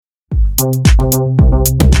What's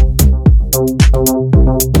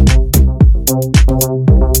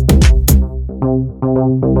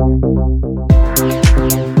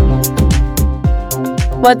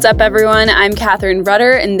up, everyone? I'm Catherine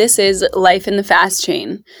Rudder, and this is Life in the Fast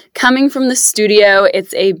Chain. Coming from the studio,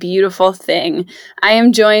 it's a beautiful thing. I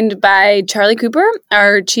am joined by Charlie Cooper,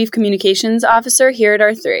 our Chief Communications Officer here at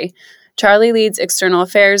R3. Charlie leads external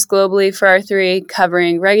affairs globally for R3,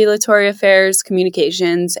 covering regulatory affairs,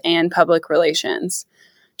 communications, and public relations.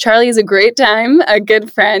 Charlie is a great time, a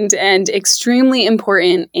good friend, and extremely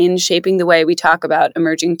important in shaping the way we talk about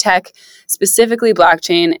emerging tech, specifically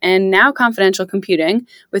blockchain, and now confidential computing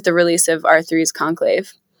with the release of R3's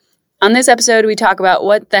Conclave. On this episode, we talk about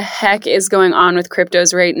what the heck is going on with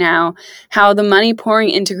cryptos right now, how the money pouring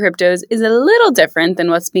into cryptos is a little different than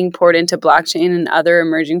what's being poured into blockchain and other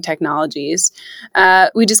emerging technologies.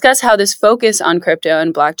 We discuss how this focus on crypto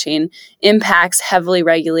and blockchain impacts heavily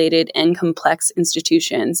regulated and complex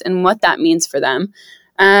institutions and what that means for them.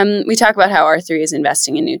 We talk about how R3 is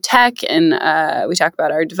investing in new tech, and we talk about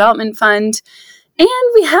our development fund. And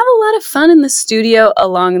we have a lot of fun in the studio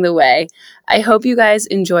along the way. I hope you guys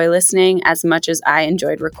enjoy listening as much as I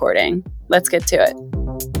enjoyed recording. Let's get to it.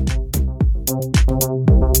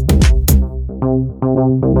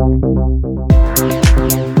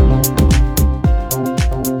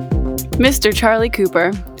 Mr. Charlie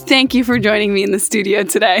Cooper, thank you for joining me in the studio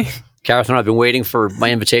today. Catherine, I've been waiting for my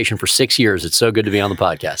invitation for 6 years. It's so good to be on the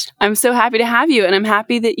podcast. I'm so happy to have you, and I'm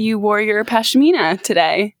happy that you wore your pashmina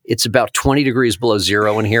today. It's about 20 degrees below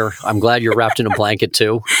zero in here. I'm glad you're wrapped in a blanket,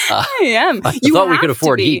 too. I am. I thought we could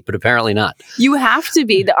afford heat, but apparently not. You have to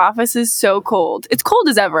be. The office is so cold. It's cold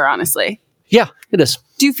as ever, honestly. Yeah, it is.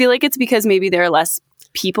 Do you feel like it's because maybe there are less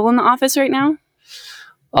people in the office right now?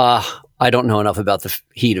 I don't know enough about the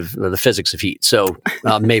heat of the physics of heat. So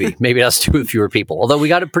maybe that's to do with fewer people. Although we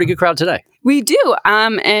got a pretty good crowd today. We do.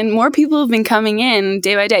 And more people have been coming in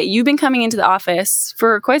day by day. You've been coming into the office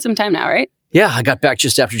for quite some time now, right? Yeah, I got back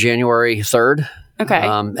just after January 3rd. Okay.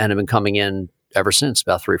 And I've been coming in ever since,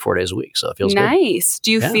 about 3 or 4 days a week. So it feels nice. good.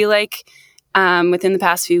 Do you feel like within the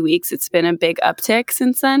past few weeks, it's been a big uptick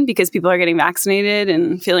since then because people are getting vaccinated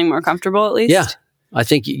and feeling more comfortable at least? Yeah. I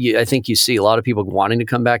think you see a lot of people wanting to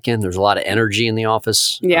come back in. There's a lot of energy in the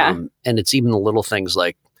office. Yeah. And it's even the little things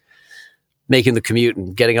like making the commute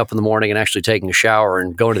and getting up in the morning and actually taking a shower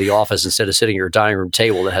and going to the office instead of sitting at your dining room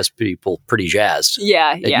table that has people pretty jazzed.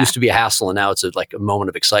 Yeah. It used to be a hassle, and now it's like a moment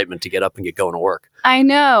of excitement to get up and get going to work. I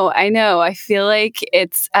know. I feel like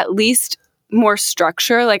it's at least more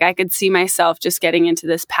structure. Like I could see myself just getting into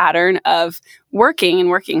this pattern of working and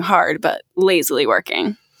working hard, but lazily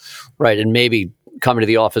working. Right. And maybe coming to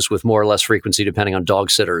the office with more or less frequency depending on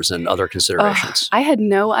dog sitters and other considerations. I had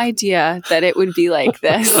no idea that it would be like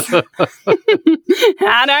this.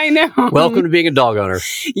 Had I known. Welcome to being a dog owner.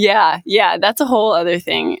 Yeah, that's a whole other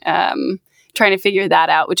thing. Trying to figure that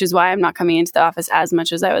out, which is why I'm not coming into the office as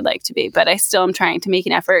much as I would like to be. But I still am trying to make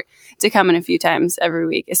an effort to come in a few times every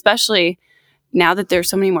week, especially now that there's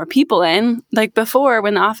so many more people in. Like before,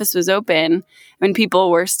 when the office was open, when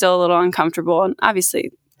people were still a little uncomfortable, and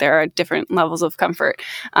obviously there are different levels of comfort.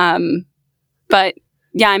 But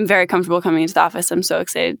yeah, I'm very comfortable coming into the office. I'm so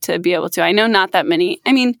excited to be able to. I know not that many.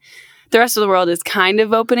 I mean, the rest of the world is kind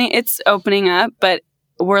of opening. It's opening up, but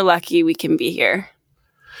we're lucky we can be here.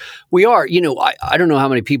 We are. I don't know how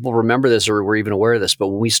many people remember this or were even aware of this, but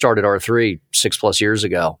when we started R3 6+ years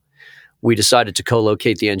ago, we decided to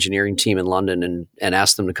co-locate the engineering team in London and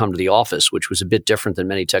ask them to come to the office, which was a bit different than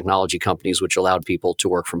many technology companies, which allowed people to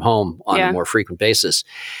work from home on a more frequent basis.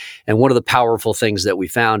 And one of the powerful things that we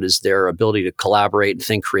found is their ability to collaborate and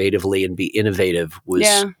think creatively and be innovative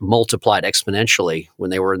was multiplied exponentially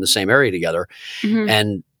when they were in the same area together. Mm-hmm.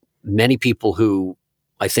 And many people who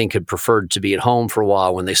I think had preferred to be at home for a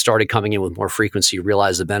while, when they started coming in with more frequency,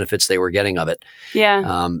 realized the benefits they were getting of it.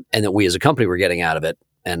 Yeah. And that we as a company were getting out of it.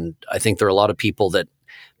 And I think there are a lot of people that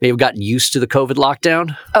may have gotten used to the COVID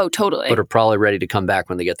lockdown. Oh, totally. But are probably ready to come back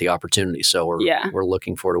when they get the opportunity. So we're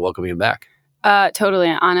looking forward to welcoming them back. Totally.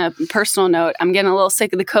 On a personal note, I'm getting a little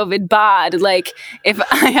sick of the COVID bod. Like, if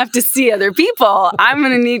I have to see other people, I'm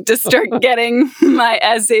going to need to start getting my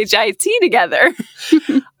SHIT together.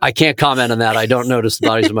 I can't comment on that. I don't notice the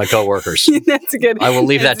bodies of my coworkers. That's good. I will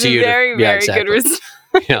leave that to you. Very good response.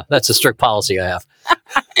 Yeah, that's a strict policy I have.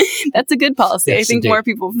 That's a good policy. Yes, I think indeed. more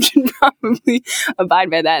people should probably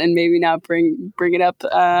abide by that and maybe now bring it up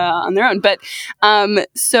on their own. But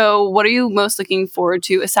so what are you most looking forward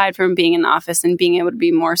to, aside from being in the office and being able to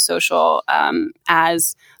be more social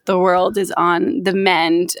as the world is on the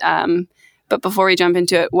mend? But before we jump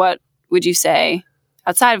into it, what would you say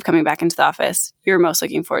outside of coming back into the office, you're most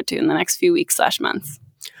looking forward to in the next few weeks/months?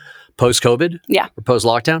 Post-COVID? Yeah. Or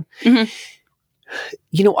post-lockdown?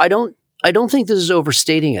 Mm-hmm. I don't think this is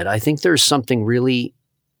overstating it. I think there's something really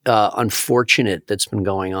unfortunate that's been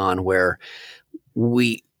going on where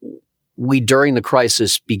we during the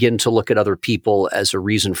crisis begin to look at other people as a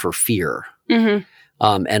reason for fear. Mm-hmm.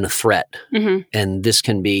 And a threat. Mm-hmm. And this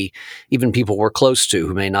can be even people we're close to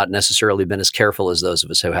who may not necessarily been as careful as those of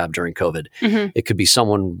us who have during COVID. Mm-hmm. It could be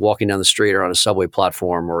someone walking down the street or on a subway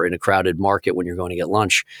platform or in a crowded market when you're going to get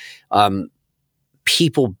lunch.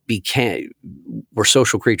 People we're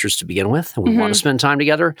social creatures to begin with, and we want to spend time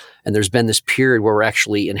together. And there's been this period where we're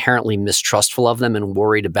actually inherently mistrustful of them and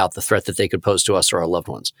worried about the threat that they could pose to us or our loved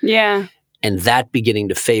ones. Yeah. And that beginning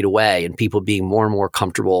to fade away and people being more and more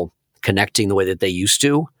comfortable connecting the way that they used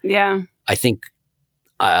to. Yeah. I think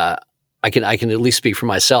I can at least speak for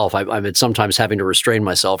myself. I'm sometimes having to restrain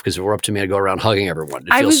myself because if it were up to me, I'd go around hugging everyone.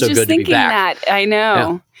 It feels so good to be back. I know.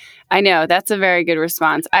 Yeah. I know. That's a very good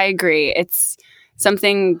response. I agree. It's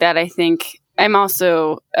something that I think I'm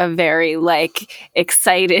also a very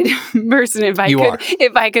excited person. If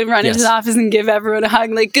I could run into the office and give everyone a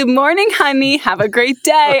hug, good morning, honey, have a great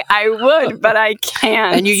day, I would, but I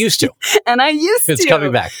can't. And you used to. And I used to. It's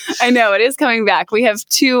coming back. I know, it is coming back. We have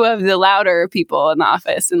two of the louder people in the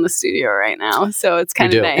office in the studio right now, so it's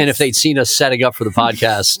kind of nice. And if they'd seen us setting up for the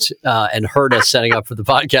podcast and heard us setting up for the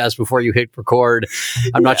podcast before you hit record,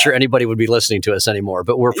 I'm not sure anybody would be listening to us anymore,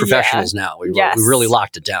 but we're professionals now. We really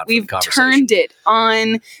locked it down. We've turned it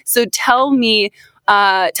on. So tell me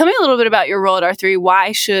a little bit about your role at R3.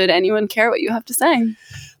 Why should anyone care what you have to say?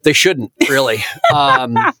 They shouldn't, really.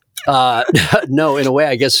 No, in a way,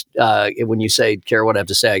 I guess when you say care what I have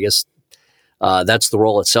to say, I guess that's the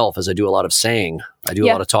role itself, as I do a lot of saying. I do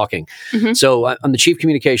a lot of talking. Mm-hmm. So I'm the Chief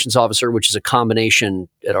Communications Officer, which is a combination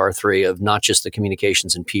at R3 of not just the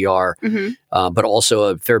communications and PR, but also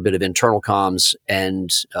a fair bit of internal comms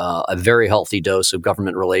and a very healthy dose of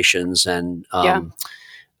government relations and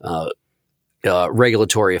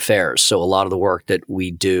regulatory affairs. So a lot of the work that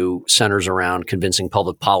we do centers around convincing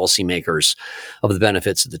public policymakers of the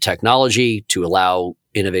benefits of the technology to allow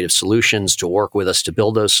innovative solutions, to work with us to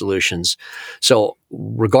build those solutions. So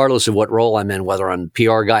regardless of what role I'm in, whether I'm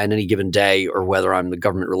PR guy on any given day or whether I'm the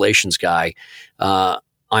government relations guy,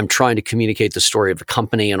 I'm trying to communicate the story of the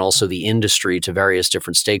company and also the industry to various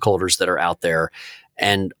different stakeholders that are out there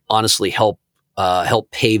and honestly help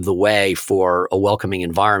pave the way for a welcoming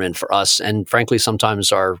environment for us and frankly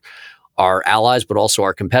sometimes our allies, but also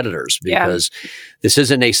our competitors, because this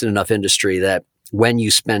is a nascent enough industry that when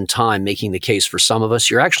you spend time making the case for some of us,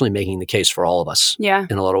 you're actually making the case for all of us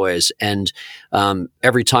in a lot of ways. And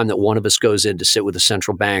every time that one of us goes in to sit with a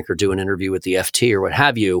central bank or do an interview with the FT or what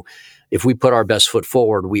have you, if we put our best foot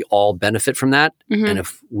forward, we all benefit from that. Mm-hmm. And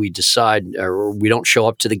if we decide or we don't show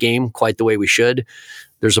up to the game quite the way we should,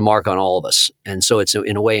 there's a mark on all of us. And so it's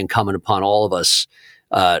in a way incumbent upon all of us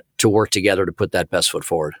to work together to put that best foot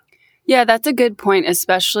forward. Yeah, that's a good point,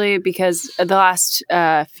 especially because the last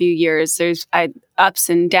few years, there's ups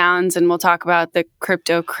and downs, and we'll talk about the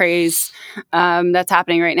crypto craze that's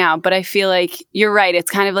happening right now. But I feel like you're right.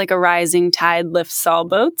 It's kind of like a rising tide lifts all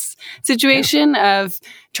boats situation of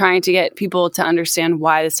trying to get people to understand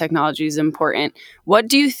why this technology is important. What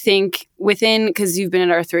do you think because you've been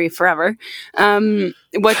at R3 forever,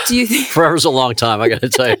 what do you think? Forever's a long time, I got to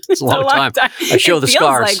tell you. It's a long time. I show the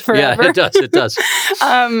scars. Like forever. Yeah, it does.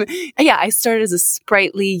 I started as a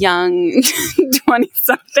sprightly young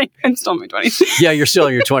 20-something. I'm still in my 20s. Yeah, you're still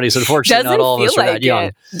in your 20s. Unfortunately, not all of us are that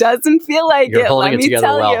young. Doesn't feel like you're holding Let it together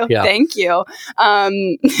well. You. Yeah. Thank you.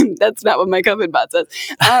 That's not what my COVID bot says.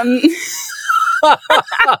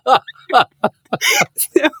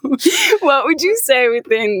 So, what would you say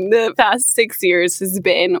within the past 6 years has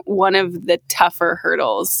been one of the tougher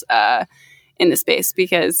hurdles in the space?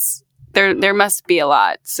 Because there must be a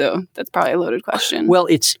lot. So that's probably a loaded question. Well,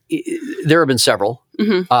 there have been several.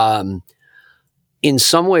 Mm-hmm. In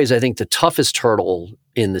some ways, I think the toughest hurdle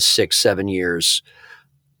in the 6-7 years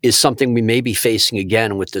is something we may be facing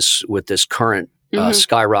again with this current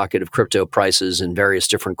skyrocket of crypto prices and various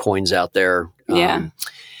different coins out there.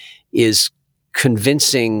 Is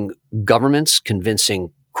convincing governments, convincing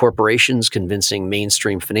corporations, convincing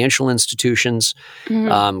mainstream financial institutions,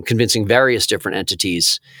 convincing various different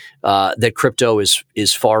entities that crypto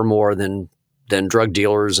is far more than drug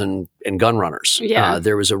dealers and gun runners. Yeah.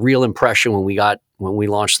 There was a real impression when we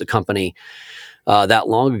launched the company that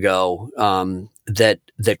long ago that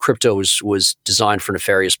crypto was designed for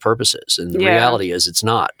nefarious purposes, and the reality is it's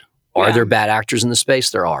not. Are there bad actors in the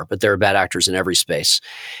space? There are, but there are bad actors in every space.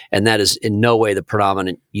 And that is in no way the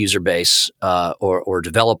predominant user base or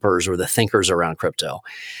developers or the thinkers around crypto.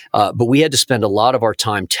 But we had to spend a lot of our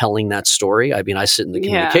time telling that story. I mean, I sit in the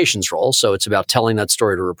communications role, so it's about telling that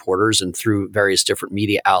story to reporters and through various different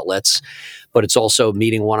media outlets. But it's also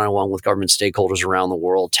meeting one-on-one with government stakeholders around the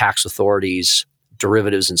world, tax authorities,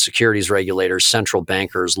 derivatives and securities regulators, central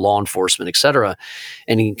bankers, law enforcement, et cetera,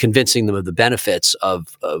 and convincing them of the benefits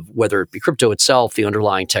of whether it be crypto itself, the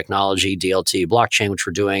underlying technology, DLT, blockchain, which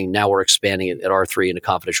we're doing. Now we're expanding it at R3 into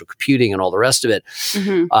confidential computing and all the rest of it.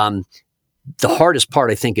 The hardest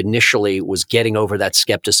part, I think, initially was getting over that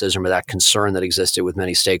skepticism or that concern that existed with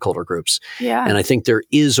many stakeholder groups. Yeah. And I think there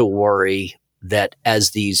is a worry that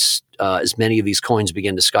as many of these coins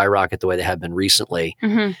begin to skyrocket the way they have been recently,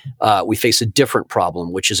 we face a different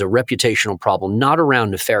problem, which is a reputational problem, not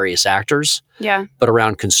around nefarious actors, but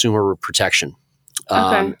around consumer protection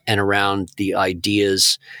and around the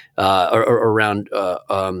ideas around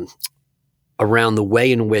the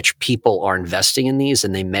way in which people are investing in these,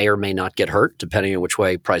 and they may or may not get hurt depending on which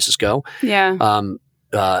way prices go.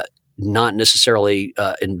 Not necessarily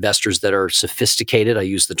investors that are sophisticated. I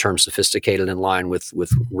use the term sophisticated in line with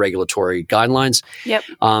regulatory guidelines.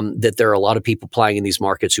 That there are a lot of people playing in these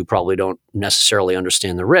markets who probably don't necessarily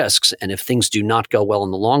understand the risks. And if things do not go well in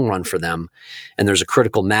the long run for them, and there's a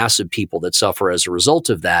critical mass of people that suffer as a result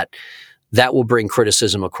of that, that will bring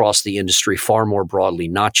criticism across the industry far more broadly,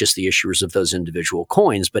 not just the issuers of those individual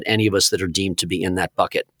coins, but any of us that are deemed to be in that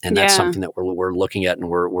bucket. And that's something that we're looking at and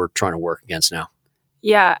we're trying to work against now.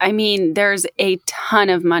 Yeah, I mean, there's a ton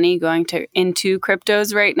of money going into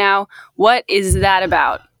cryptos right now. What is that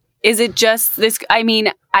about? Is it just this? I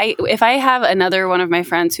mean, if I have another one of my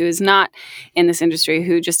friends who is not in this industry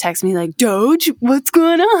who just texts me like, "Doge, what's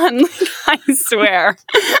going on?" Like, I swear,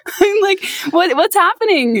 I'm like, what's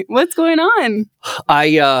happening? What's going on?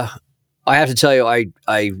 I have to tell you,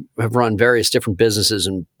 I have run various different businesses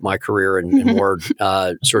in my career and more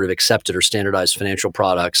sort of accepted or standardized financial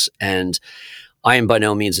products, and I am by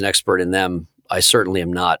no means an expert in them. I certainly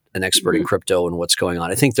am not an expert in crypto and what's going on.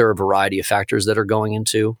 I think there are a variety of factors that are going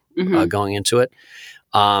into it.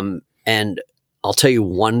 And I'll tell you,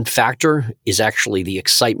 one factor is actually the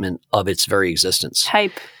excitement of its very existence.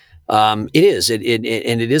 Hype. It is. And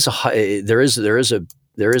it is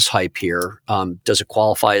there is hype here. Does it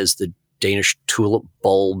qualify as the Danish tulip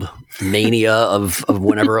bulb mania of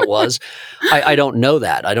whenever it was? I don't know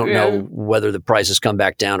that. I don't know whether the prices come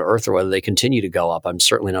back down to earth or whether they continue to go up. I'm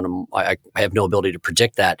certainly not. I have no ability to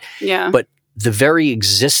predict that. But the very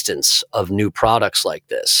existence of new products like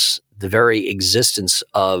this, the very existence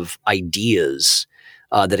of ideas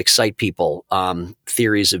that excite people,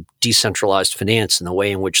 theories of decentralized finance and the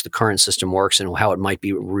way in which the current system works and how it might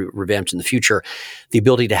be revamped in the future, the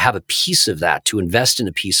ability to have a piece of that, to invest in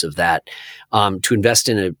a piece of that, to invest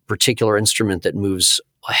in a particular instrument that moves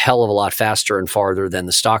a hell of a lot faster and farther than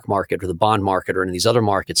the stock market or the bond market or any of these other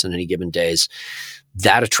markets on any given days,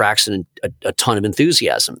 that attracts a ton of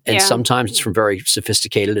enthusiasm. And sometimes it's from very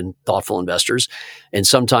sophisticated and thoughtful investors. And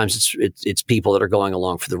sometimes it's people that are going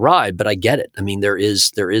along for the ride, but I get it. I mean,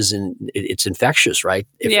 it's infectious, right?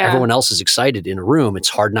 If everyone else is excited in a room, it's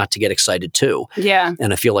hard not to get excited too.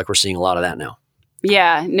 And I feel like we're seeing a lot of that now.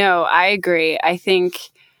 Yeah, no, I agree. I think,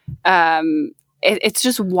 it's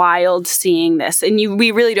just wild seeing this, and we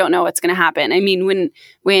really don't know what's going to happen. I mean,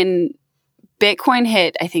 when Bitcoin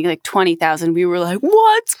hit, I think like 20,000, we were like,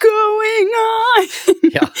 what's going on?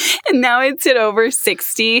 And now it's hit over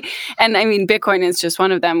 60. And I mean, Bitcoin is just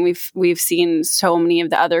one of them. We've seen so many of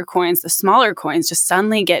the other coins, the smaller coins, just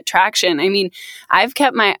suddenly get traction. I mean, I've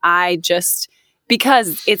kept my eye just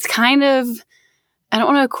because it's kind of, I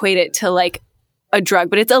don't want to equate it to like a drug,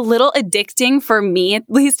 but it's a little addicting for me, at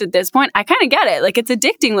least at this point. I kind of get it. Like, it's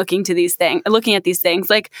addicting looking at these things.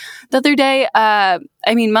 Like the other day,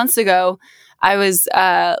 months ago, I was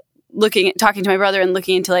talking to my brother and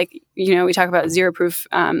looking into, like, we talk about zero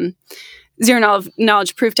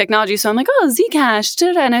knowledge proof technology. So I'm like, oh,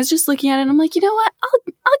 Zcash, and I was just looking at it and I'm like, you know what? I'll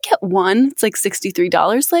get one. It's like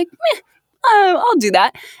 $63. Like, I'll do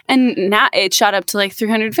that. And now it shot up to like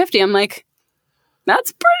 $350. I'm like,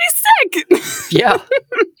 that's pretty sick. Yeah.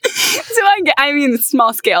 So I mean,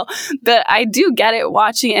 small scale, but I do get it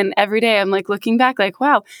watching. And every day I'm like looking back like,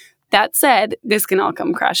 wow, that said, this can all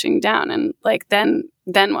come crashing down. And like, then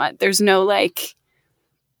what? There's no like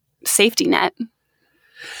safety net.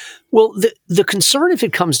 Well, the concern, if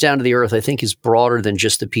it comes down to the earth, I think is broader than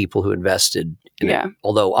just the people who invested in it.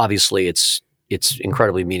 Although obviously it's it's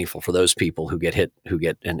incredibly meaningful for those people who get hit, who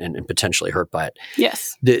get and potentially hurt by it.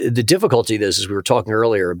 Yes. The difficulty of this is we were talking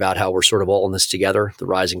earlier about how we're sort of all in this together. The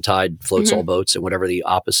rising tide floats all boats, and whatever the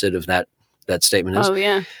opposite of that statement is. Oh,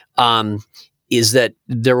 yeah. Is that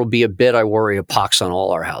there will be a bit, I worry, of pox on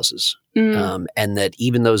all our houses. And that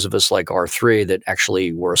even those of us like R3 that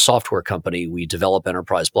actually were a software company, we develop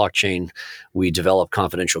enterprise blockchain, we develop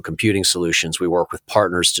confidential computing solutions, we work with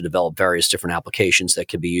partners to develop various different applications that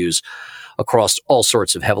can be used across all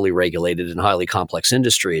sorts of heavily regulated and highly complex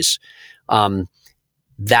industries.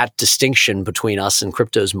 That distinction between us and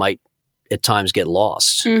cryptos might at times get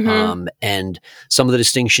lost. And some of the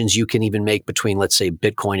distinctions you can even make between, let's say,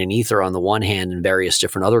 Bitcoin and Ether on the one hand and various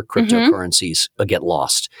different other cryptocurrencies get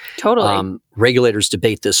lost. Totally. Regulators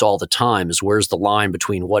debate this all the time, is where's the line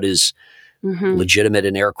between what is legitimate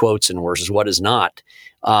in air quotes and versus what is not.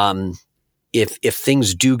 If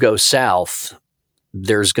things do go south,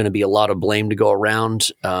 there's going to be a lot of blame to go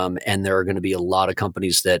around, and there are going to be a lot of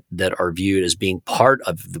companies that are viewed as being part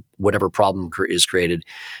of whatever problem is created,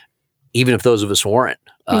 even if those of us weren't.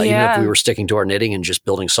 Even if we were sticking to our knitting and just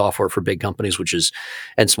building software for big companies,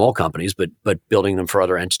 and small companies, but building them for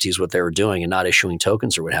other entities, what they were doing, and not issuing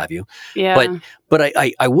tokens or what have you. Yeah. But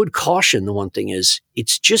I would caution, the one thing is,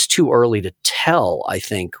 it's just too early to tell, I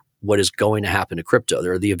think, what is going to happen to crypto.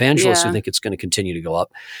 There are the evangelists who think it's going to continue to go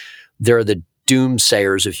up. There are the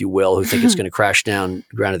doomsayers, if you will, who think it's going to crash down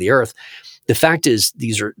the ground of the earth. The fact is,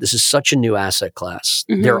 this is such a new asset class.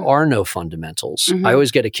 There are no fundamentals. I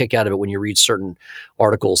always get a kick out of it when you read certain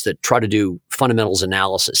articles that try to do fundamentals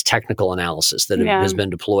analysis, technical analysis that has been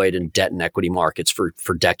deployed in debt and equity markets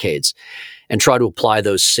for decades, and try to apply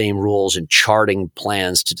those same rules in charting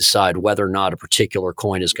plans to decide whether or not a particular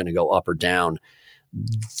coin is going to go up or down.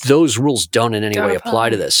 Those rules don't in any way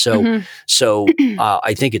apply to this. So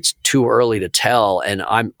I think it's too early to tell. And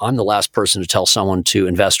I'm the last person to tell someone to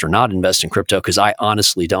invest or not invest in crypto, because I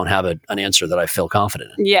honestly don't have an answer that I feel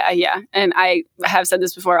confident in. Yeah. And I have said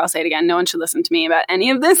this before. I'll say it again. No one should listen to me about any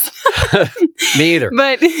of this. Me either.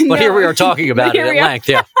 But here we are talking about it at length.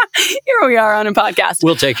 Yeah. Here we are on a podcast.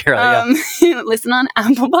 We'll take care of it. Listen on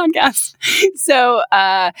Apple Podcasts. So,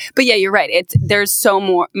 but yeah, you're right. There's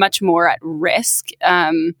much more at risk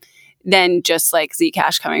than just like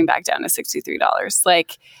Zcash coming back down to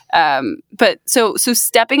 $63. But so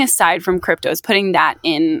stepping aside from cryptos, putting that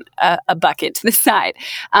in a bucket to the side,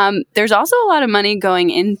 there's also a lot of money going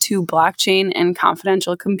into blockchain and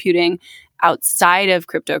confidential computing outside of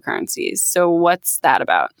cryptocurrencies. So what's that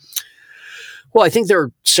about? Well, I think there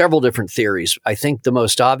are several different theories. I think the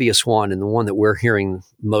most obvious one, and the one that we're hearing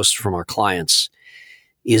most from our clients,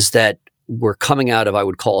 is that we're coming out of, I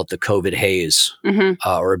would call it the COVID haze,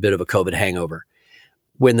 or a bit of a COVID hangover.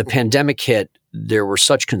 When the pandemic hit, there were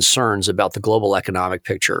such concerns about the global economic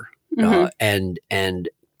picture and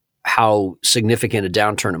how significant a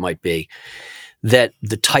downturn it might be, that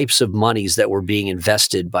the types of monies that were being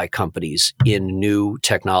invested by companies in new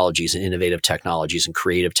technologies and innovative technologies and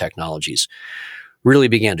creative technologies really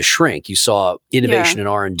began to shrink. You saw innovation and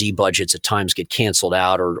R&D budgets at times get canceled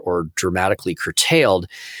out or dramatically curtailed.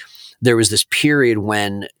 There was this period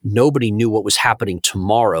when nobody knew what was happening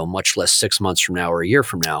tomorrow, much less 6 months from now or a year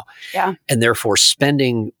from now. Yeah. And therefore,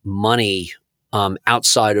 spending money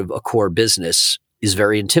outside of a core business is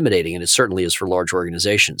very intimidating, and it certainly is for large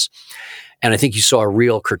organizations. And I think you saw a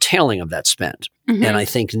real curtailing of that spend. And I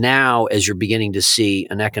think now, as you're beginning to see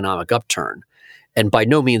an economic upturn, and by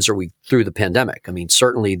no means are we through the pandemic. I mean,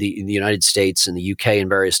 certainly the United States and the UK and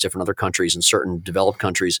various different other countries and certain developed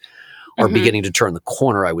countries are beginning to turn the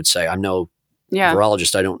corner, I would say. I'm no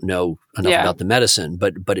virologist. I don't know enough about the medicine,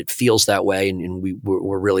 but it feels that way, and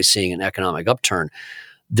we're really seeing an economic upturn.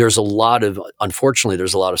 Unfortunately,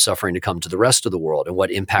 there's a lot of suffering to come to the rest of the world, and what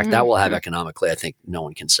impact that will have economically, I think no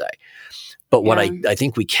one can say. But what I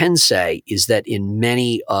think we can say is that in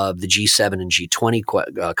many of the G7 and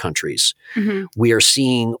G20 countries, we are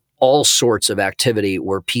seeing all sorts of activity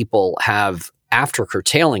where people have, after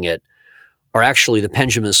curtailing it, are actually the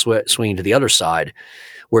pendulum is swinging to the other side,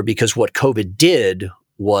 where because what COVID did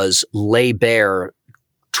was lay bare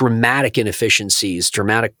dramatic inefficiencies,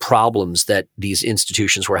 dramatic problems that these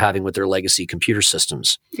institutions were having with their legacy computer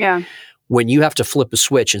systems. Yeah. When you have to flip a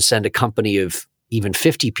switch and send a company of even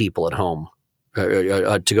 50 people at home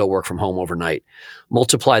to go work from home overnight,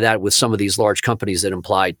 multiply that with some of these large companies that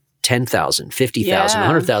imply 10,000, 50,000,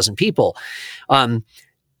 100,000 people.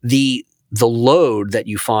 The load that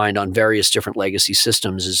you find on various different legacy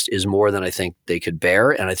systems is more than I think they could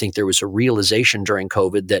bear. And I think there was a realization during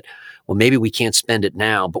COVID that, well, maybe we can't spend it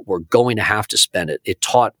now, but we're going to have to spend it. It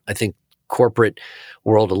taught, I think, corporate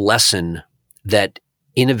world a lesson that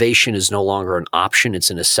innovation is no longer an option; it's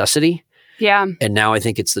a necessity. Yeah. And now I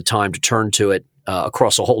think it's the time to turn to it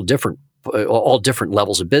across all different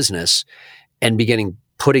levels of business, and beginning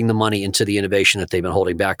putting the money into the innovation that they've been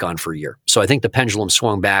holding back on for a year. So I think the pendulum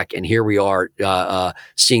swung back, and here we are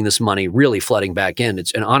seeing this money really flooding back in.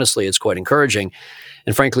 And honestly, it's quite encouraging.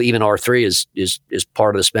 And frankly, even R3 is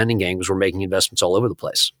part of the spending game because we're making investments all over the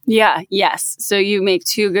place. Yeah. Yes. So you make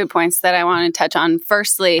two good points that I want to touch on.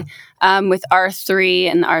 Firstly, with R3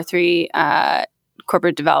 and the R3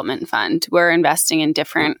 Corporate Development Fund, we're investing in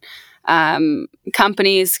different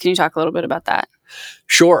companies. Can you talk a little bit about that?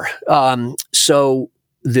 Sure. So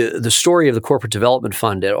the story of the Corporate Development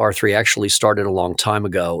Fund at R3 actually started a long time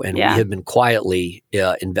ago, and we have been quietly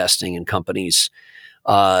investing in companies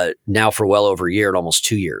now for well over a year and almost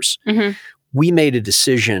 2 years. Mm-hmm. We made a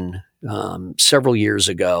decision several years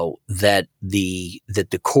ago that the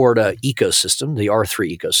Corda ecosystem, the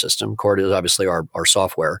R3 ecosystem, Corda is obviously our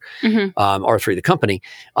software, R3 the company,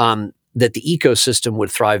 that the ecosystem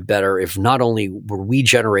would thrive better if not only were we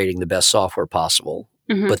generating the best software possible,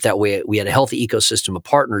 but that we had a healthy ecosystem of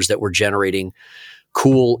partners that were generating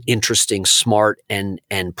cool, interesting, smart, and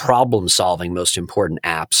problem-solving, most important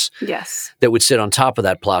apps that would sit on top of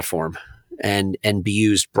that platform and be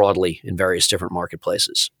used broadly in various different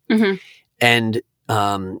marketplaces. Mm-hmm. And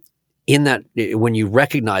in that, when you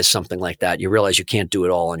recognize something like that, you realize you can't do it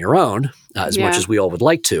all on your own, as much as we all would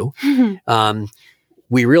like to.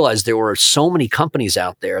 We realized there were so many companies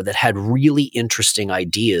out there that had really interesting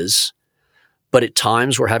ideas, but at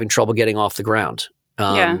times were having trouble getting off the ground.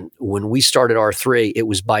 When we started R3, it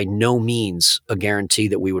was by no means a guarantee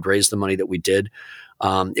that we would raise the money that we did.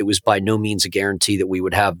 It was by no means a guarantee that we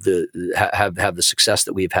would have the success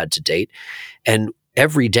that we've had to date. And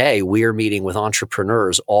every day we are meeting with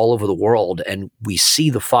entrepreneurs all over the world, and we see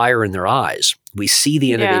the fire in their eyes. We see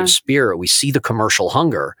the innovative spirit. We see the commercial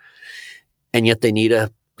hunger, and yet they need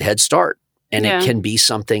a head start. And it can be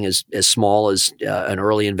something as small as an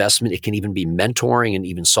early investment. It can even be mentoring and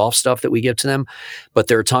even soft stuff that we give to them. But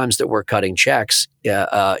there are times that we're cutting checks,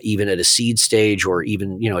 even at a seed stage or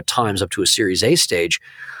even, at times up to a Series A stage,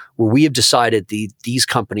 where we have decided these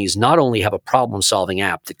companies not only have a problem-solving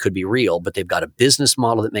app that could be real, but they've got a business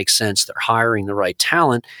model that makes sense. They're hiring the right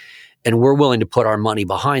talent, and we're willing to put our money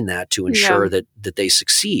behind that to ensure that they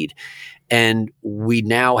succeed. And we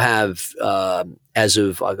now have, as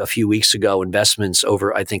of a few weeks ago, investments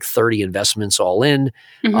over, I think, 30 investments all in.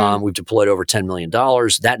 Mm-hmm. We've deployed over $10 million.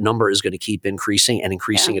 That number is going to keep increasing and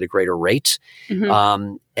increasing at a greater rate.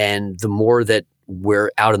 Mm-hmm. And the more that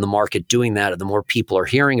we're out in the market doing that, and the more people are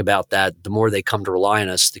hearing about that, the more they come to rely on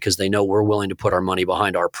us because they know we're willing to put our money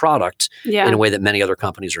behind our product in a way that many other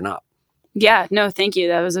companies are not. Yeah, no, thank you.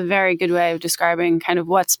 That was a very good way of describing kind of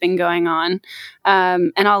what's been going on.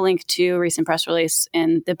 And I'll link to a recent press release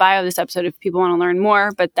in the bio of this episode if people want to learn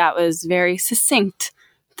more, but that was very succinct.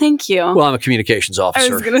 Thank you. Well, I'm a communications officer.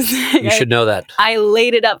 I was going to say. You should know that. I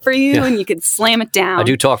laid it up for you and you could slam it down. I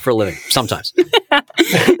do talk for a living, sometimes.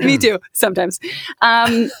 Me too, sometimes.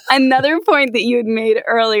 Another point that you had made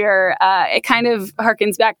earlier, it kind of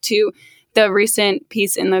harkens back to the recent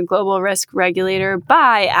piece in the Global Risk Regulator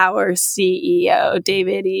by our CEO,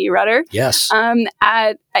 David E. Rudder. Yes.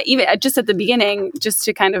 Just at the beginning, just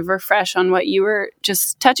to kind of refresh on what you were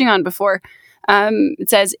just touching on before, it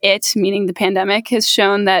says meaning the pandemic, has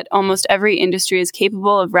shown that almost every industry is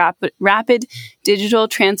capable of rapid digital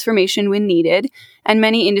transformation when needed, and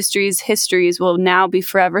many industries' histories will now be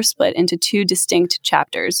forever split into two distinct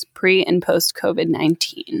chapters, pre- and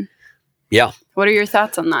post-COVID-19. Yeah. What are your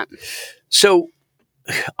thoughts on that? So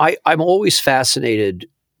I'm always fascinated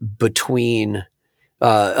with the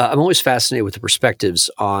perspectives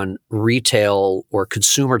on retail or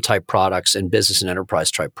consumer type products and business and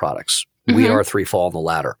enterprise type products. Mm-hmm. We at R3 fall on the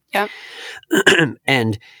latter. Yeah.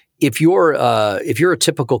 And if you're a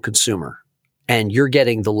typical consumer and you're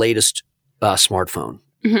getting the latest smartphone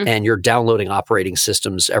and you're downloading operating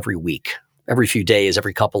systems every week, every few days,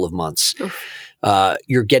 every couple of months,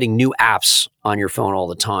 you're getting new apps on your phone all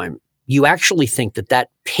the time. You actually think that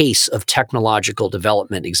pace of technological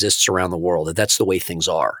development exists around the world, that that's the way things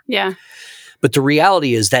are. Yeah. But the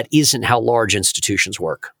reality is that isn't how large institutions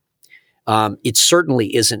work. It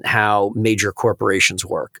certainly isn't how major corporations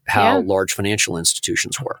work, how large financial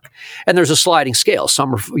institutions work. And there's a sliding scale.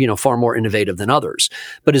 Some are, far more innovative than others.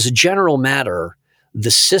 But as a general matter,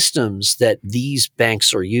 the systems that these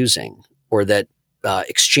banks are using or that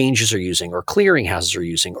exchanges are using or clearinghouses are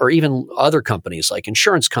using, or even other companies like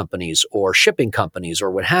insurance companies or shipping companies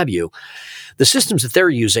or what have you, the systems that they're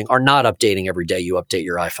using are not updating every day you update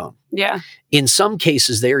your iPhone. Yeah. In some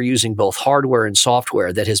cases, they are using both hardware and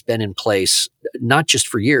software that has been in place not just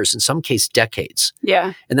for years, in some cases decades.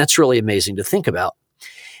 Yeah. And that's really amazing to think about.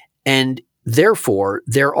 And therefore,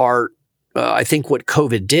 there are, I think what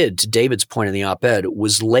COVID did, to David's point in the op-ed,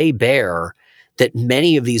 was lay bare that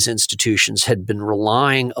many of these institutions had been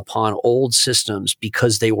relying upon old systems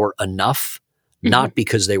because they were enough, not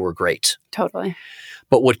because they were great. Totally.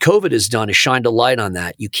 But what COVID has done is shined a light on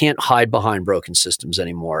that. You can't hide behind broken systems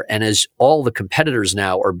anymore. And as all the competitors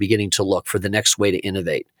now are beginning to look for the next way to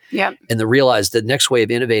innovate, and to realize the next way of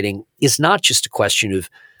innovating is not just a question of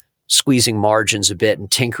squeezing margins a bit and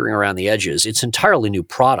tinkering around the edges. It's entirely new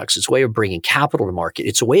products. It's a way of bringing capital to market.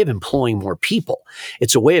 It's a way of employing more people.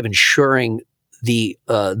 It's a way of ensuring the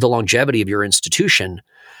longevity of your institution.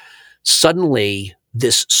 Suddenly,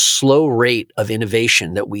 this slow rate of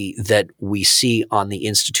innovation that we see on the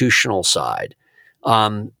institutional side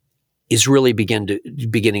is really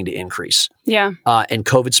beginning to increase. Yeah. And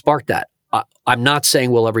COVID sparked that. I'm not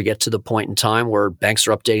saying we'll ever get to the point in time where banks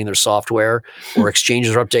are updating their software or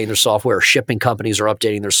exchanges are updating their software or shipping companies are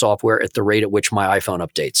updating their software at the rate at which my iPhone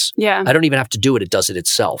updates. Yeah. I don't even have to do it. It does it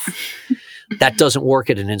itself. That doesn't work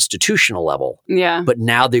at an institutional level. Yeah. But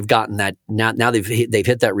now they've gotten that. Now they've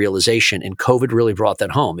hit that realization, and COVID really brought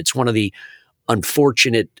that home. It's one of the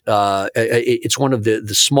unfortunate. It's one of the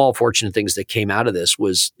small fortunate things that came out of this.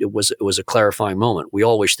 It was a clarifying moment. We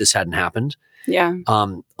all wish this hadn't happened. Yeah.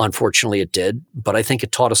 Unfortunately, it did. But I think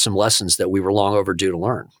it taught us some lessons that we were long overdue to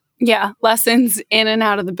learn. Yeah, lessons in and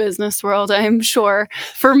out of the business world, I'm sure,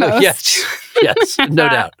 for most. Yes, no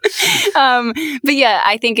doubt. But yeah,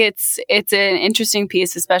 I think it's an interesting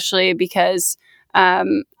piece, especially because, I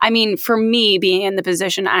mean, for me, being in the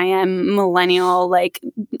position I am, millennial, like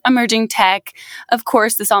emerging tech, of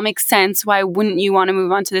course, this all makes sense. Why wouldn't you want to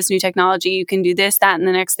move on to this new technology? You can do this, that, and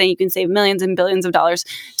the next thing. You can save millions and billions of dollars.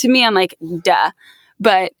 To me, I'm like, duh.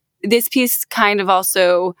 But this piece kind of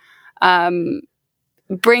also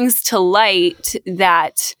brings to light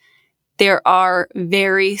that there are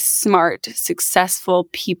very smart, successful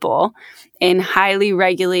people in highly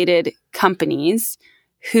regulated companies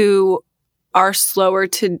who are slower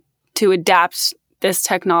to adapt this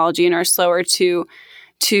technology and are slower to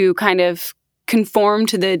kind of conform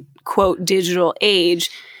to the quote digital age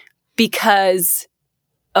because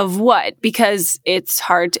of what? Because it's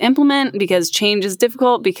hard to implement, because change is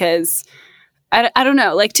difficult, because I don't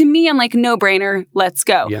know. Like, to me, I'm like, no brainer, let's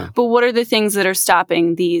go. Yeah. But what are the things that are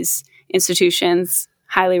stopping these institutions,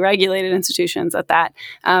 highly regulated institutions at that,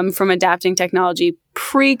 from adapting technology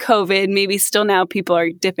pre-COVID? Maybe still now people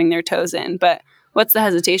are dipping their toes in, but what's the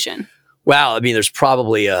hesitation? Well, I mean, there's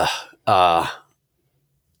probably a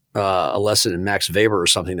lesson in Max Weber or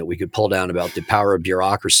something that we could pull down about the power of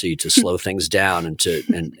bureaucracy to slow things down and to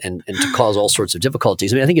cause all sorts of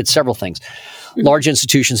difficulties. I mean, I think it's several things. Large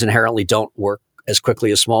institutions inherently don't work as quickly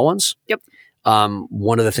as small ones. Yep.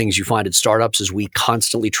 One of the things you find at startups is we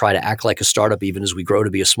constantly try to act like a startup even as we grow to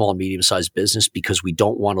be a small and medium-sized business because we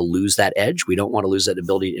don't want to lose that edge. We don't want to lose that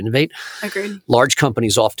ability to innovate. Agreed. Large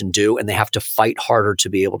companies often do, and they have to fight harder to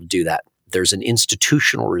be able to do that. There's an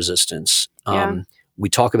institutional resistance. We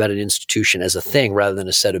talk about an institution as a thing rather than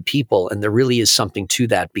a set of people. And there really is something to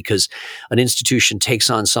that because an institution takes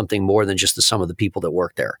on something more than just the sum of the people that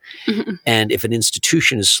work there. Mm-hmm. And if an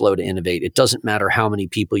institution is slow to innovate, it doesn't matter how many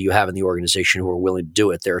people you have in the organization who are willing to do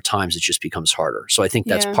it. There are times it just becomes harder. So I think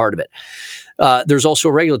that's part of it. There's also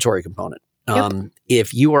a regulatory component.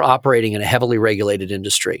 If you are operating in a heavily regulated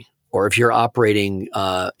industry, or if you're operating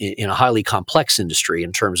in a highly complex industry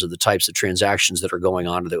in terms of the types of transactions that are going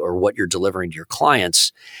on or what you're delivering to your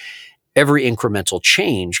clients, every incremental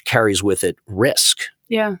change carries with it risk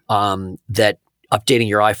that updating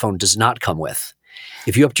your iPhone does not come with.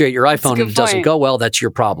 If you update your iPhone and it doesn't go well, that's your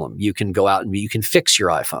problem. You can go out and you can fix your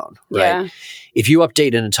iPhone, right? Yeah. If you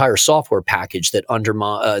update an entire software package that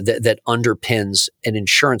underpins an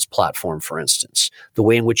insurance platform, for instance, the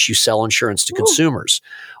way in which you sell insurance to consumers,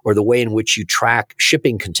 or the way in which you track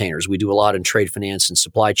shipping containers, we do a lot in trade finance and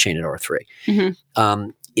supply chain at R3. Mm-hmm.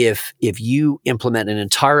 If you implement an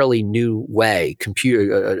entirely new way,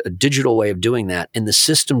 a digital way of doing that, and the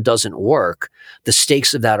system doesn't work, the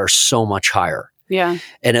stakes of that are so much higher. Yeah.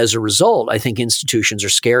 And as a result, I think institutions are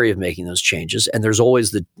scary of making those changes. And there's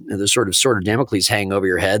always the sort of Damocles hanging over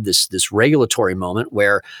your head, this regulatory moment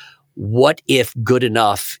where what if good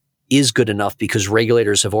enough is good enough because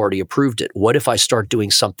regulators have already approved it? What if I start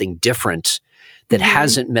doing something different that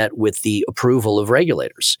hasn't met with the approval of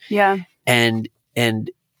regulators? Yeah. And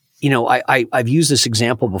I've used this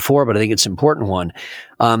example before, but I think it's an important one.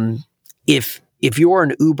 If you're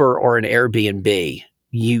an Uber or an Airbnb,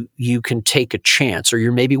 you can take a chance, or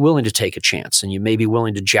you're maybe willing to take a chance, and you may be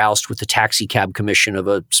willing to joust with the taxi cab commission of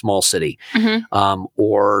a small city,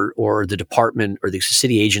 or the department or the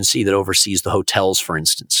city agency that oversees the hotels, for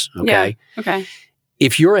instance. Okay. Yeah. Okay.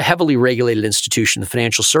 If you're a heavily regulated institution, the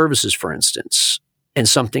financial services, for instance, and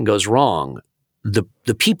something goes wrong, the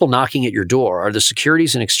people knocking at your door are the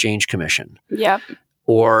Securities and Exchange Commission. Yep.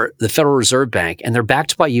 Or the Federal Reserve Bank, and they're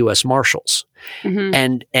backed by U.S. Marshals,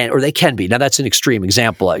 and or they can be. Now that's an extreme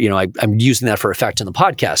example. I'm using that for effect in the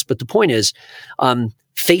podcast, but the point is,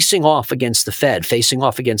 facing off against the Fed, facing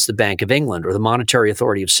off against the Bank of England or the Monetary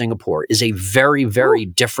Authority of Singapore is a very, very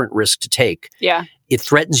different risk to take. Yeah, it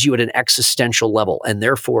threatens you at an existential level, and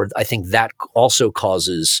therefore, I think that also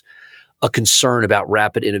causes a concern about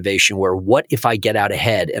rapid innovation, where what if I get out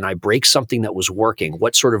ahead and I break something that was working?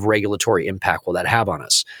 What sort of regulatory impact will that have on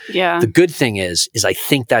us? Yeah. The good thing is I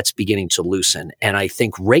think that's beginning to loosen. And I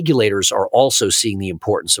think regulators are also seeing the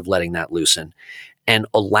importance of letting that loosen and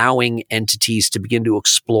allowing entities to begin to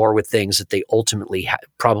explore with things that they ultimately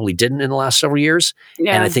probably didn't in the last several years.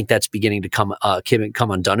 Yeah. And I think that's beginning to come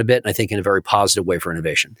undone a bit, and I think in a very positive way for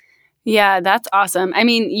innovation. Yeah, that's awesome. I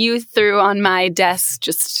mean, you threw on my desk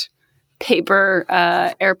just paper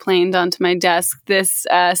airplaned onto my desk this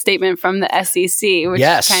statement from the SEC,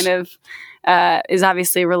 which kind of is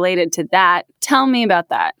obviously related to that. Tell me about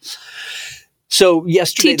that. So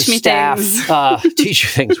yesterday, teach the me staff things. Teach you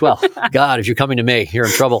things. Well, God, if you're coming to me, you're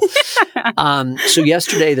in trouble. So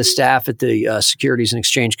yesterday, the staff at the Securities and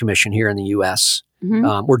Exchange Commission here in the U.S.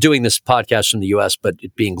 We're doing this podcast from the U.S., but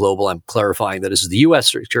it being global, I'm clarifying that this is the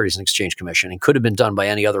U.S. Securities and Exchange Commission and could have been done by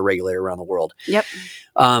any other regulator around the world. Yep.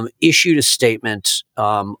 Issued a statement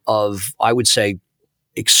of, I would say,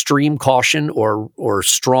 extreme caution or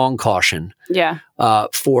strong caution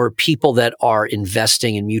for people that are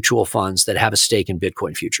investing in mutual funds that have a stake in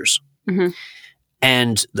Bitcoin futures.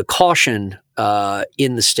 And the caution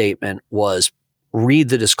in the statement was, read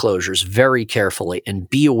the disclosures very carefully and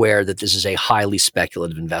be aware that this is a highly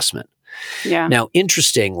speculative investment. Yeah. Now,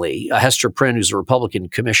 interestingly, Hester Prynne, who's a Republican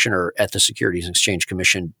commissioner at the Securities and Exchange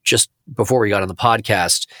Commission, just before we got on the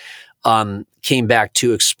podcast, came back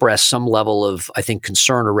to express some level of, I think,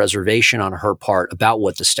 concern or reservation on her part about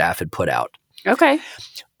what the staff had put out. Okay.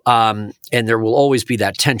 And there will always be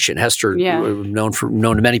that tension. Hester, known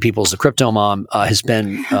to many people as the crypto mom, has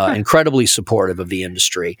been incredibly supportive of the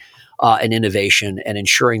industry and innovation, and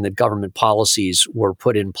ensuring that government policies were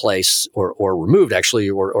put in place or removed, actually,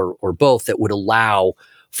 or both, that would allow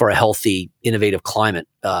for a healthy, innovative climate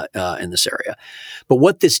in this area. But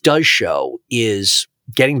what this does show is,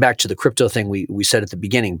 getting back to the crypto thing we said at the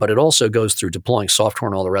beginning, but it also goes through deploying software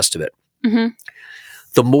and all the rest of it.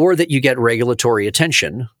 The more that you get regulatory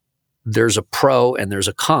attention, there's a pro and there's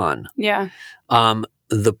a con. Yeah.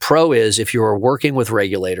 The pro is, if you are working with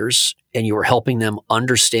regulators and you are helping them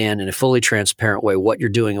understand in a fully transparent way what you're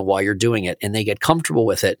doing and why you're doing it, and they get comfortable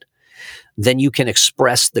with it, then you can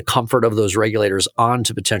express the comfort of those regulators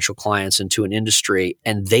onto potential clients and to an industry,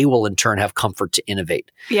 and they will in turn have comfort to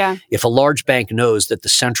innovate. Yeah. If a large bank knows that the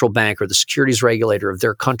central bank or the securities regulator of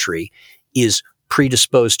their country is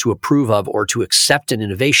predisposed to approve of or to accept an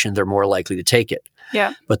innovation, they're more likely to take it.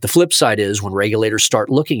 Yeah. But the flip side is, when regulators start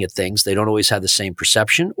looking at things, they don't always have the same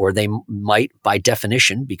perception, or they might, by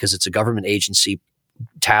definition, because it's a government agency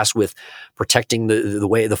tasked with protecting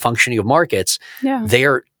the functioning of markets,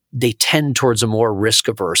 they tend towards a more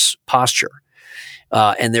risk-averse posture.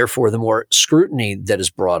 And therefore, the more scrutiny that is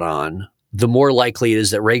brought on, the more likely it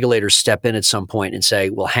is that regulators step in at some point and say,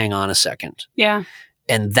 well, hang on a second. Yeah.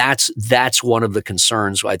 And that's one of the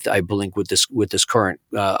concerns I believe with this current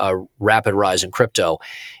rapid rise in crypto,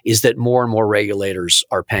 is that more and more regulators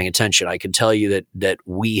are paying attention. I can tell you that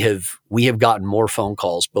we have gotten more phone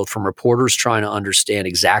calls, both from reporters trying to understand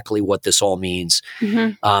exactly what this all means,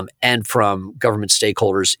 and from government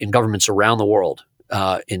stakeholders in governments around the world,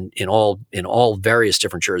 in all various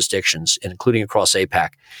different jurisdictions, including across APAC.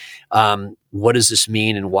 What does this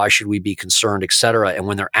mean, and why should we be concerned, et cetera? And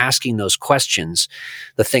when they're asking those questions,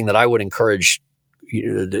 the thing that I would encourage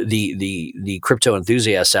the crypto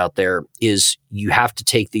enthusiasts out there is, you have to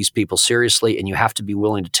take these people seriously, and you have to be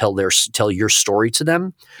willing to tell your story to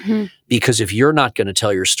them. Because if you're not going to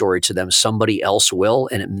tell your story to them, somebody else will,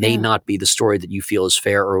 and it may not be the story that you feel is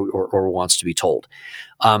fair or wants to be told.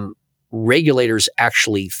 Regulators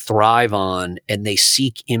actually thrive on, and they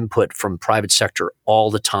seek input from private sector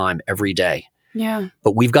all the time, every day. Yeah.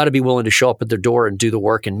 But we've got to be willing to show up at their door and do the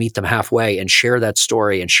work and meet them halfway and share that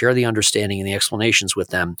story and share the understanding and the explanations with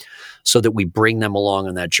them so that we bring them along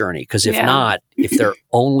on that journey. Because if not, if they're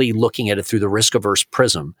only looking at it through the risk-averse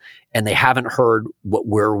prism and they haven't heard what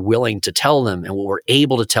we're willing to tell them and what we're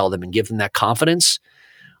able to tell them and give them that confidence,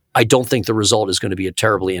 I don't think the result is going to be a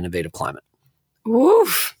terribly innovative climate.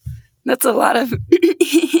 Oof. That's a lot of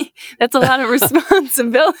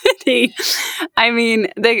responsibility. I mean,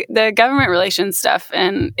 the government relations stuff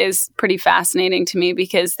is pretty fascinating to me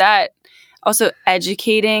because that also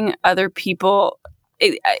educating other people,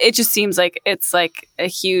 it just seems like it's like a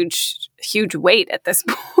huge weight at this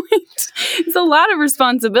point. It's a lot of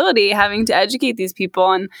responsibility having to educate these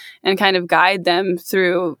people and kind of guide them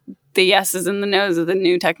through the yeses and the nos of the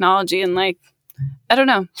new technology and like, I don't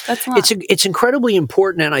know. That's a lot. It's incredibly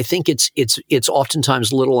important, and I think it's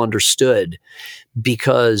oftentimes little understood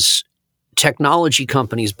because technology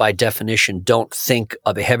companies, by definition, don't think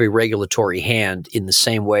of a heavy regulatory hand in the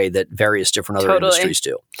same way that various different other industries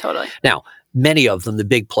do. Totally. Now, many of them, the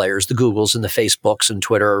big players, the Googles and the Facebooks and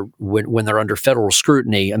Twitter, when they're under federal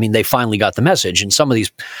scrutiny, I mean, they finally got the message. And some of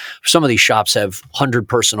these shops have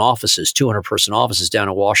 100-person offices, 200-person offices down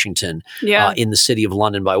in Washington, in the city of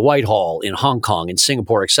London by Whitehall, in Hong Kong, in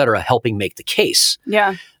Singapore, et cetera, helping make the case.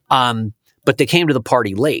 Yeah. But they came to the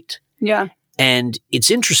party late. Yeah. And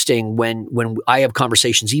it's interesting when I have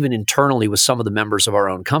conversations, even internally with some of the members of our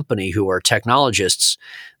own company who are technologists,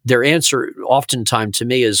 their answer oftentimes to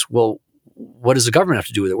me is, well, what does the government have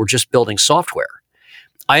to do with it? We're just building software.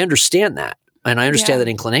 I understand that. And I understand that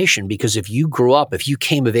inclination because if you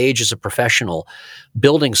came of age as a professional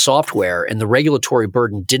building software and the regulatory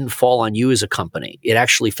burden didn't fall on you as a company, it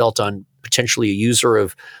actually felt on potentially a user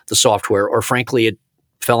of the software, or frankly, it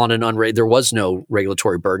fell on there was no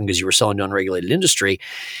regulatory burden because you were selling to unregulated industry.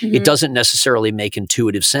 Mm-hmm. It doesn't necessarily make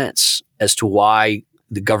intuitive sense as to why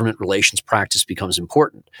the government relations practice becomes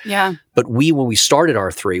important. Yeah. But when we started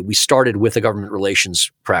R3, we started with a government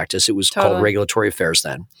relations practice. It was called Regulatory Affairs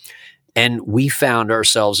then. And we found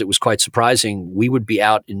ourselves, it was quite surprising, we would be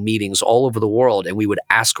out in meetings all over the world and we would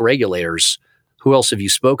ask regulators, who else have you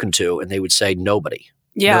spoken to? And they would say, nobody.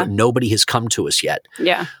 Yeah. Nobody has come to us yet.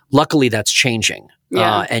 Yeah. Luckily, that's changing.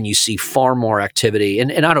 Yeah. And you see far more activity.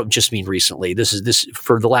 And I don't just mean recently. This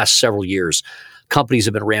for the last several years. Companies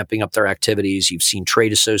have been ramping up their activities. You've seen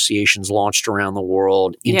trade associations launched around the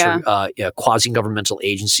world, quasi-governmental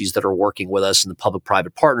agencies that are working with us in the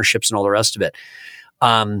public-private partnerships and all the rest of it.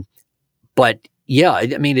 But yeah,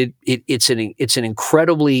 I mean, it's an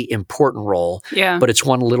incredibly important role, but it's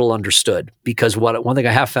one little understood because one thing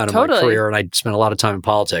I have found in my career, and I spent a lot of time in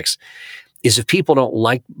politics, is if people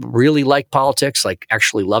don't really like politics, like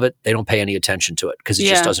actually love it, they don't pay any attention to it because it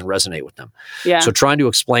just doesn't resonate with them. Yeah. So trying to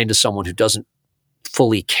explain to someone who doesn't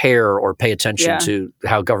fully care or pay attention to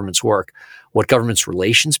how governments work, what government's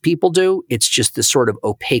relations people do, it's just this sort of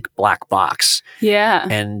opaque black box. Yeah.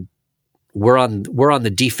 And we're on the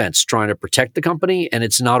defense trying to protect the company, and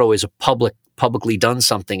it's not always a publicly done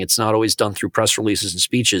something. It's not always done through press releases and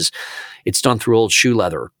speeches. It's done through old shoe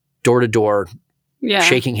leather, door to door,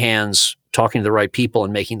 shaking hands, talking to the right people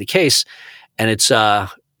and making the case. And it's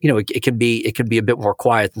it can be a bit more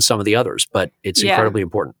quiet than some of the others, but it's incredibly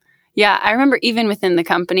important. Yeah, I remember even within the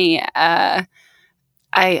company, time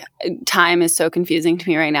is so confusing to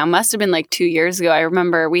me right now. Must have been like 2 years ago. I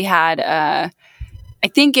remember we had I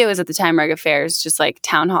think it was at the time Reg Affairs, just like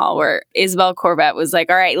town hall, where Isabel Corbett was like,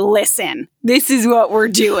 all right, listen, this is what we're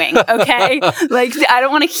doing, okay? Like, I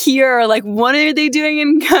don't want to hear, like, what are they doing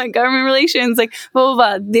in government relations? Like, blah,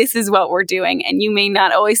 blah, blah. This is what we're doing. And you may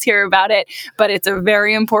not always hear about it, but it's a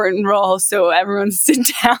very important role. So everyone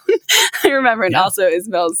sit down. I remember, and also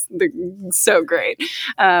Isabel's so great.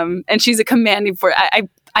 And she's a commanding force.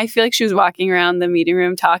 I feel like she was walking around the meeting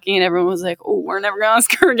room talking and everyone was like, oh, we're never going to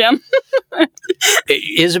ask her again.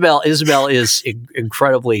 Isabel is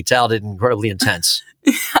incredibly talented and incredibly intense.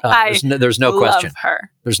 There's no question. Love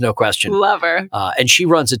her. There's no question. Love her. And she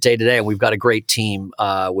runs it day to day. And we've got a great team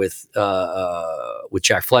with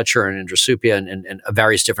Jack Fletcher and Indra Supia and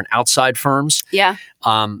various different outside firms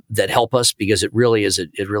that help us because it really is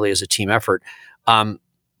a team effort.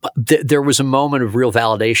 There was a moment of real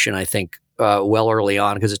validation, I think, well early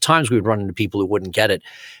on, because at times we would run into people who wouldn't get it.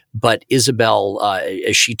 But Isabel,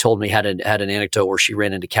 as she told me, had an anecdote where she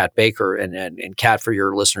ran into Kat Baker, and Kat, for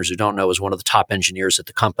your listeners who don't know, is one of the top engineers at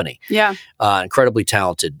the company. Yeah, incredibly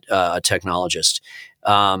talented technologist,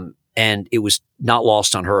 and it was not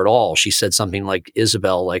lost on her at all. She said something like,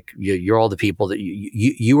 "Isabel, like you're all the people that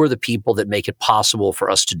you are the people that make it possible for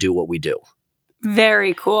us to do what we do."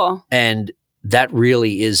 Very cool. And that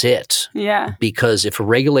really is it. Yeah. Because if a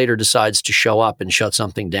regulator decides to show up and shut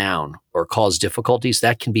something down or cause difficulties,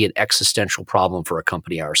 that can be an existential problem for a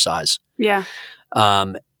company our size. Yeah.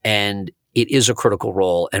 And it is a critical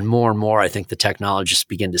role. And more, I think the technologists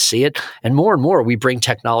begin to see it. And more, we bring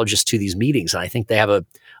technologists to these meetings. And I think they have a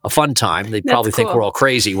fun time. They probably think we're all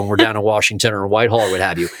crazy when we're down in Washington or Whitehall or what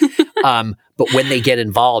have you. But when they get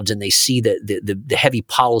involved and they see the heavy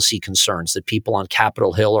policy concerns that people on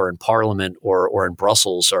Capitol Hill or in Parliament or in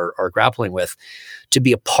Brussels are grappling with, to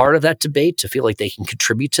be a part of that debate, to feel like they can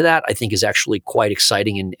contribute to that, I think is actually quite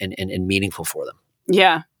exciting and meaningful for them.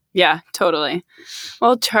 Yeah. Yeah, totally.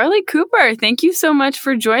 Well, Charlie Cooper, thank you so much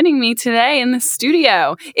for joining me today in the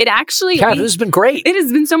studio. It actually... Yeah, this has been great. It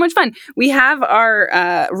has been so much fun. We have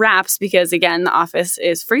our wraps because, again, the office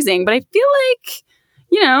is freezing, but I feel like,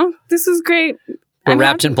 this is great. We're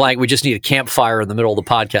wrapped in blanket. We just need a campfire in the middle of the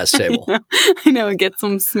podcast table. I know, get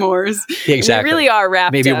some s'mores. Exactly. We really are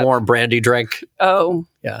wrapped Maybe up. a warm brandy drink. Oh.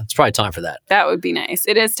 Yeah, it's probably time for that. That would be nice.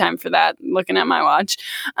 It is time for that, looking at my watch.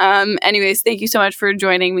 Anyways, thank you so much for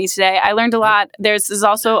joining me today. I learned a lot. There's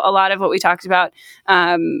also a lot of what we talked about.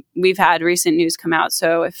 We've had recent news come out.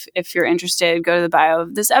 So if you're interested, go to the bio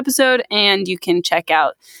of this episode and you can check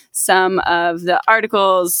out some of the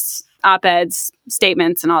articles, op-eds,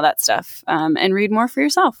 statements, and all that stuff, and read more for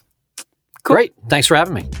yourself. Cool. Great. Thanks for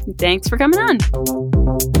having me. Thanks for coming on.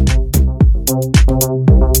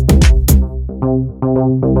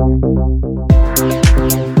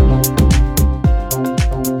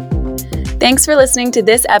 Thanks for listening to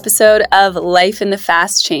this episode of Life in the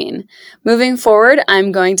Fast Chain. Moving forward,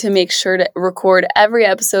 I'm going to make sure to record every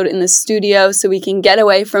episode in the studio so we can get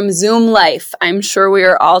away from Zoom life. I'm sure we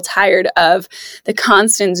are all tired of the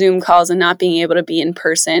constant Zoom calls and not being able to be in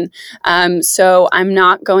person. So I'm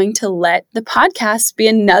not going to let the podcast be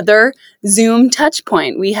another Zoom touch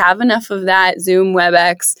point. We have enough of that, Zoom,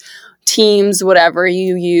 WebEx, Teams, whatever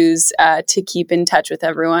you use to keep in touch with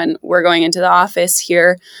everyone. We're going into the office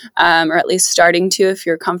here, or at least starting to if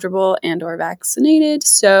you're comfortable and or vaccinated.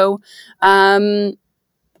 So I'm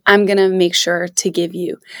going to make sure to give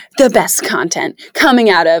you the best content coming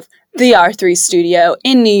out of the R3 studio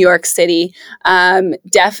in New York City.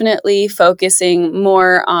 Definitely focusing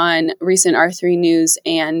more on recent R3 news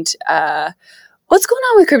and what's going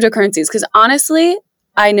on with cryptocurrencies. Because honestly,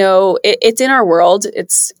 I know it's in our world.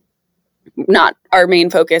 It's not our main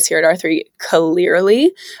focus here at R3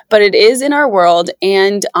 clearly, but it is in our world.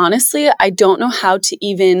 And honestly, I don't know how to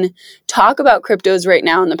even talk about cryptos right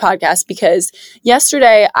now on the podcast because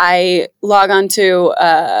yesterday I log on to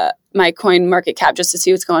my coin market cap just to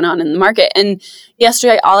see what's going on in the market. And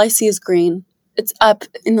yesterday, all I see is green. It's up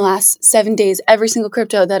in the last 7 days. Every single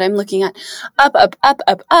crypto that I'm looking at, up, up, up,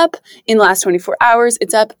 up, up. In the last 24 hours,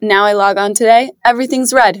 it's up. Now I log on today.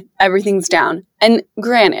 Everything's red. Everything's down. And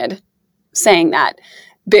granted, saying that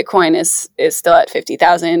Bitcoin is still at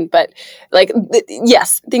 50,000, but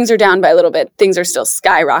yes, things are down by a little bit. Things are still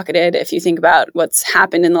skyrocketed if you think about what's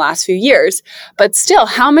happened in the last few years. But still,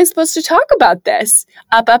 how am I supposed to talk about this?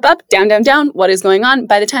 Up, up, up, down, down, down. What is going on?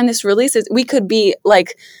 By the time this releases, we could be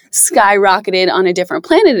skyrocketed on a different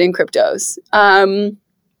planet in cryptos.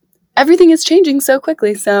 Everything is changing so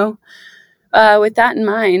quickly. So with that in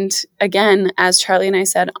mind, again, as Charlie and I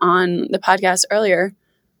said on the podcast earlier,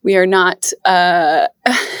 we are not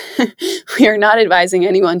advising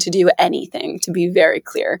anyone to do anything, to be very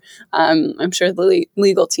clear. I'm sure the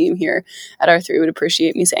legal team here at R3 would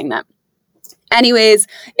appreciate me saying that. Anyways,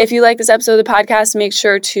 if you like this episode of the podcast, make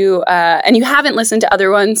sure to, and you haven't listened to other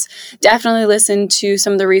ones, definitely listen to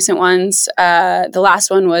some of the recent ones. The last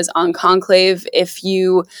one was on Conclave. If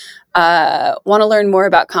you want to learn more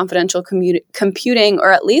about confidential computing,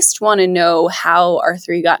 or at least want to know how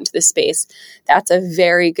R3 got into this space, that's a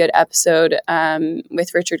very good episode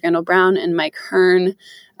with Richard Gendel-Brown and Mike Hearn.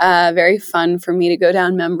 Very fun for me to go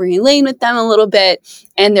down memory lane with them a little bit.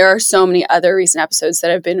 And there are so many other recent episodes that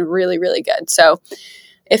have been really, really good. So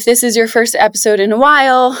if this is your first episode in a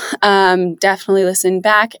while, definitely listen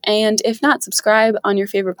back. And if not, subscribe on your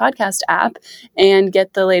favorite podcast app and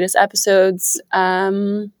get the latest episodes.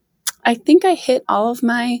 I think I hit all of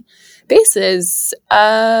my bases.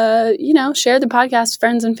 Share the podcast,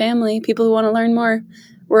 friends and family, people who want to learn more.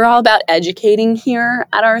 We're all about educating here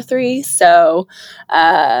at R3. So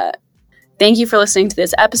thank you for listening to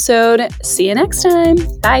this episode. See you next time.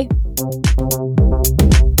 Bye.